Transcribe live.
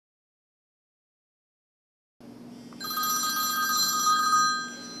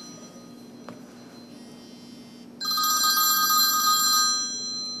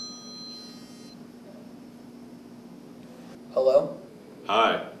Hello?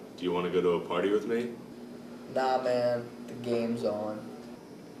 Hi, do you want to go to a party with me? Nah, man. The game's on.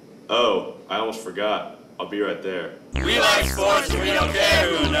 Oh, I almost forgot. I'll be right there. We like sports and we don't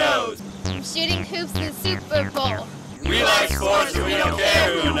care who knows. I'm shooting hoops in the Super Bowl. We like sports and we don't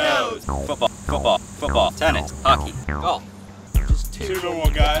care who knows. Football, tennis, hockey, golf. Just two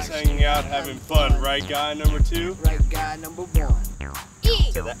normal guys hanging out, having fun. Right guy number 2? Right guy number 1.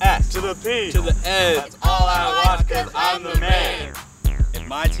 E. To the S. To the P. To the S. It's all I watch because I'm the man. If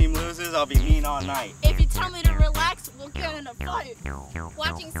my team loses, I'll be mean all night. If you tell me to relax, we'll get in a fight.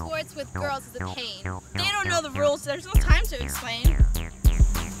 Watching sports with girls is a pain. They don't know the rules, there's no time to explain.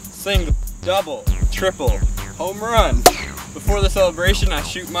 Single, double, triple, home run. Before the celebration, I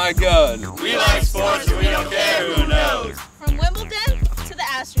shoot my gun. We like sports and we don't care who knows. From Wimbledon to the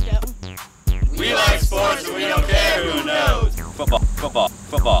Astrodome. We like sports and we don't care who knows.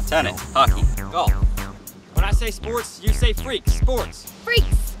 Football, tennis, hockey, golf. When I say sports, you say freaks. Sports.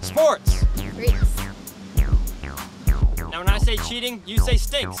 Freaks. Sports. Freaks. Now when I say cheating, you say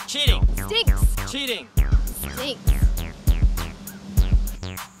stinks. Cheating. Stinks. Cheating. Stinks.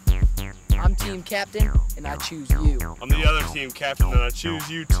 I'm team captain, and I choose you. I'm the other team captain, and I choose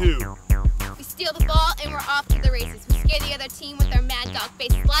you too. We steal the ball and we're off to the races. We scare the other team with our mad dog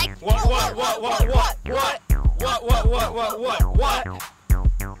faces like What?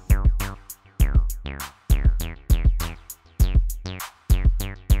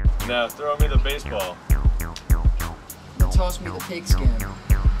 Now throw me the baseball. Toss me the pigskin.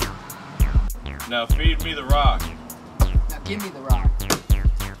 Now feed me the rock. Now give me the rock.